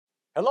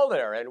Hello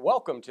there, and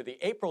welcome to the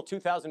April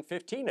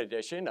 2015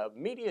 edition of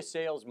Media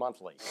Sales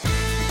Monthly.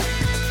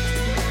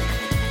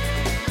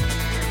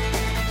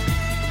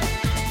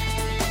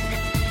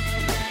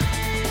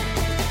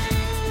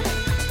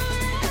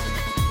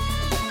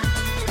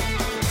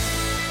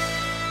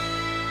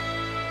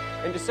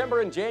 In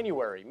December and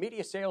January,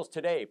 Media Sales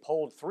Today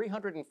polled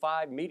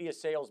 305 media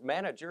sales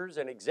managers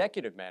and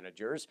executive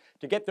managers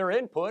to get their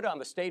input on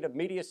the state of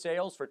media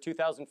sales for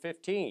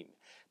 2015.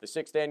 The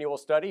sixth annual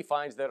study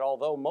finds that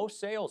although most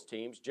sales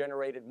teams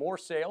generated more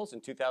sales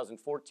in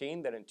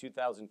 2014 than in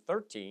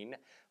 2013,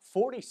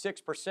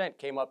 46%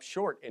 came up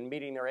short in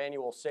meeting their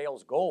annual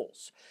sales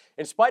goals.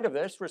 In spite of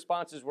this,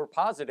 responses were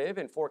positive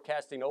in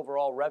forecasting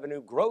overall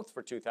revenue growth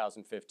for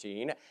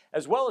 2015,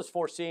 as well as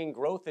foreseeing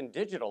growth in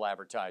digital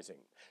advertising.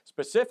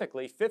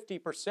 Specifically,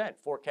 50%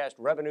 forecast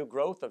revenue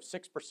growth of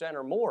 6%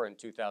 or more in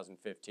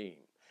 2015.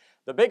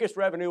 The biggest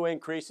revenue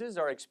increases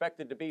are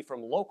expected to be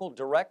from local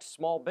direct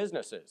small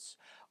businesses.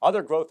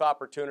 Other growth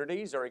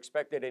opportunities are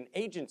expected in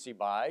agency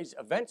buys,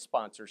 event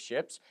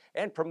sponsorships,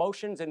 and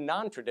promotions and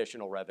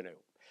non-traditional revenue.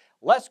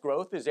 Less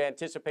growth is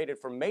anticipated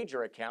from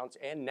major accounts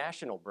and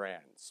national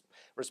brands.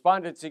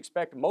 Respondents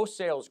expect most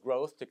sales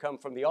growth to come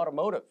from the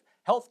automotive,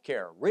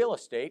 healthcare, real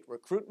estate,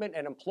 recruitment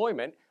and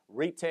employment,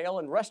 retail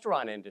and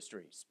restaurant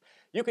industries.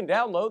 You can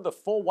download the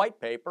full white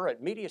paper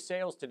at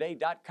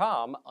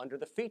MediaSalesToday.com under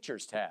the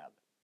Features tab.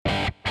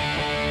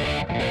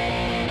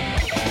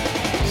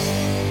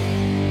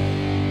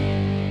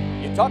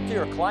 You talk to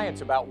your clients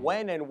about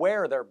when and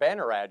where their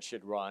banner ads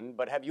should run,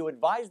 but have you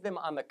advised them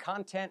on the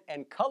content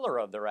and color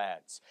of their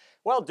ads?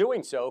 Well,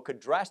 doing so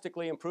could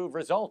drastically improve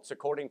results,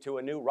 according to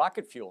a new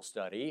Rocket Fuel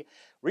study.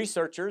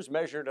 Researchers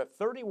measured a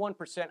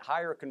 31%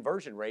 higher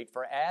conversion rate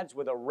for ads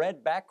with a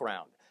red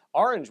background.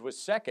 Orange was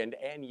second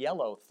and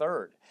yellow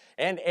third.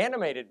 And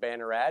animated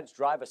banner ads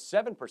drive a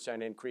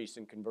 7% increase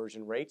in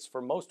conversion rates for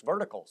most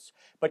verticals.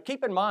 But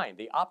keep in mind,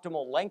 the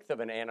optimal length of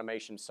an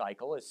animation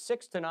cycle is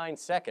 6 to 9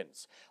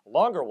 seconds.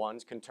 Longer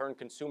ones can turn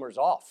consumers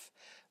off.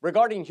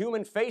 Regarding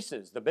human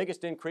faces, the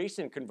biggest increase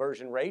in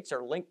conversion rates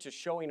are linked to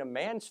showing a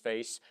man's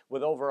face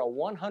with over a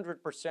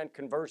 100%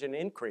 conversion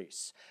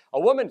increase. A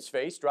woman's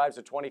face drives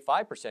a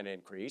 25%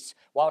 increase,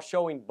 while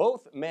showing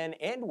both men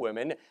and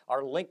women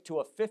are linked to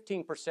a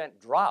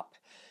 15% drop.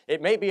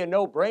 It may be a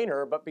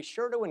no-brainer, but be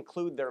sure to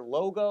include their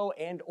logo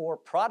and/or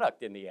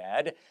product in the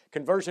ad.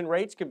 Conversion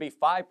rates can be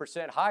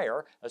 5%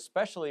 higher,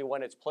 especially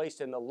when it's placed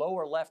in the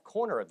lower left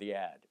corner of the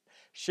ad.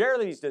 Share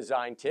these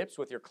design tips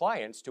with your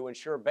clients to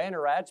ensure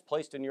banner ads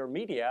placed in your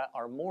media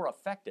are more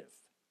effective.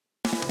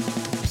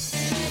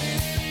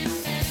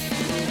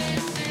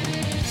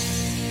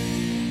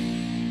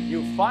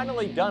 You've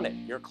finally done it.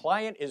 Your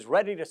client is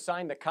ready to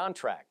sign the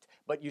contract,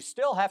 but you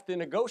still have to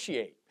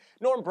negotiate.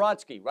 Norm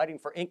Brodsky, writing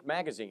for Inc.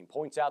 magazine,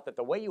 points out that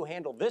the way you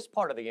handle this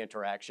part of the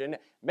interaction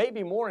may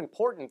be more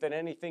important than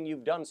anything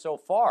you've done so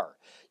far.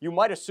 You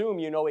might assume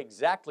you know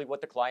exactly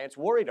what the client's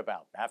worried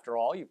about. After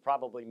all, you've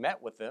probably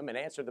met with them and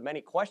answered the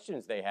many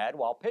questions they had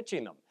while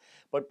pitching them.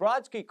 But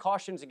Brodsky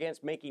cautions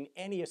against making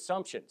any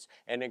assumptions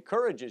and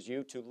encourages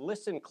you to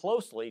listen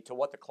closely to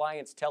what the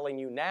client's telling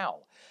you now.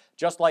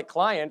 Just like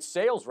clients,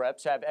 sales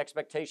reps have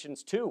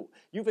expectations too.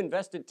 You've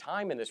invested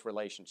time in this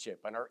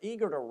relationship and are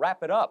eager to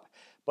wrap it up.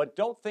 But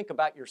don't think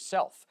about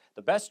yourself.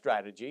 The best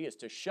strategy is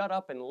to shut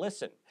up and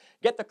listen.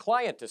 Get the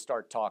client to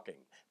start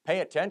talking.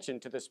 Pay attention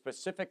to the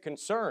specific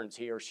concerns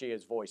he or she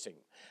is voicing.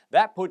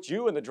 That puts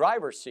you in the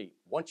driver's seat.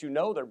 Once you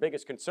know their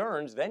biggest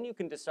concerns, then you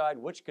can decide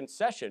which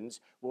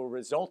concessions will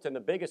result in the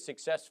biggest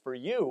success for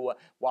you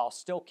while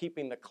still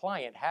keeping the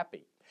client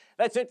happy.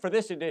 That's it for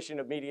this edition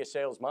of Media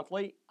Sales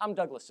Monthly. I'm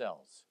Doug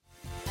Lascelles.